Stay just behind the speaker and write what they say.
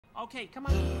Okay, come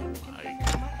on. Come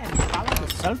on and follow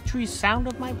the sultry sound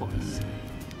of my voice.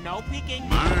 No peeking.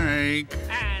 Mike.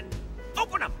 And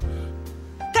open them.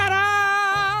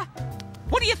 Ta-da!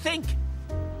 What do you think?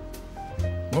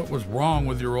 What was wrong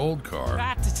with your old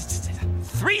car?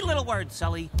 3 little words,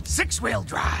 Sully. 6-wheel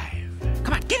drive.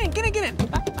 Come on, get in.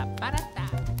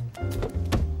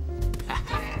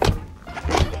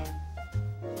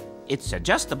 It's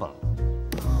adjustable.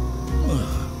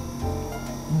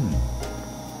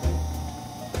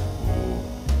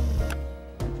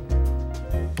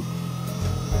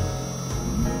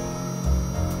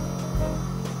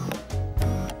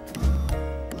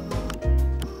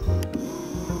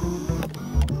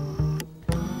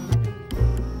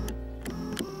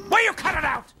 Will you cut it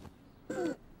out?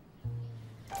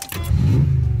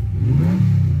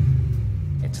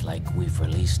 It's like we've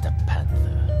released a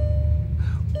panther.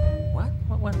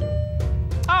 What?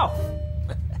 Oh!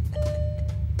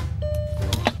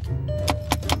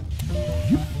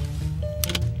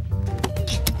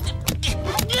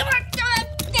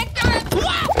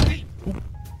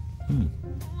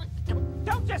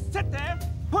 Don't just sit there.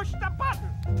 Push the button.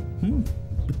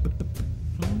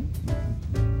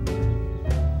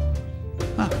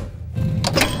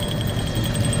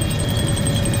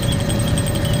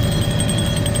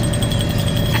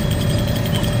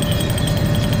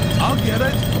 I'll get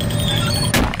it.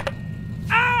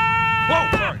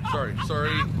 Whoa,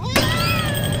 sorry.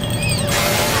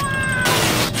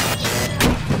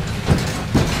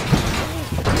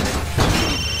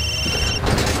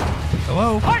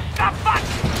 Hello? Push the button!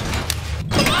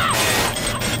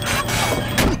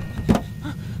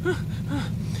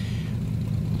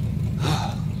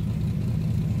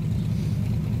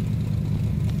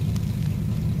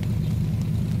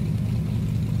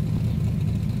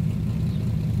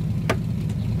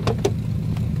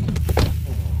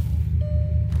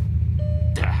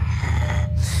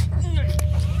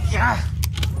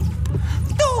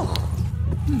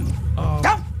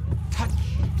 Don't touch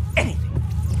anything.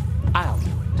 I'll do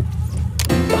it.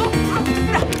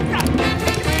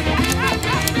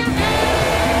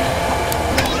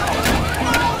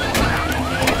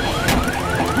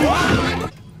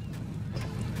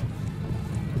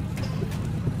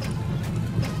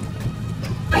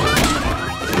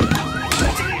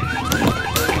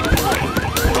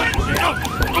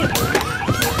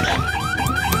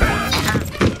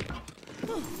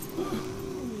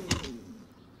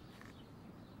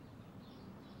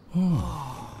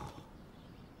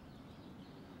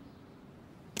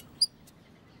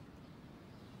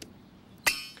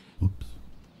 Oops.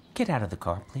 Get out of the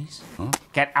car, please. Huh?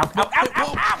 Get out.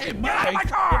 Hey, Get out of my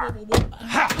car!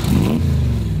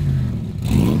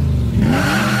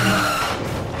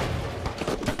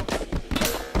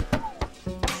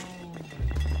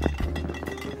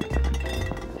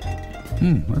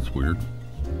 That's weird.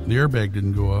 The airbag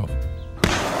didn't go off.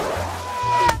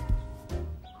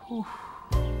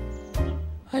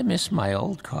 I miss my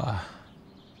old car.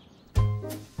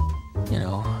 You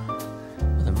know,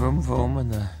 with the vroom vroom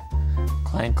and the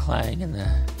clang clang and the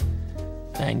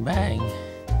bang bang.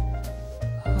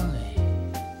 Oy.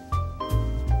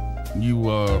 You,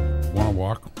 want to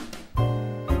walk?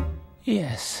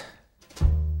 Yes.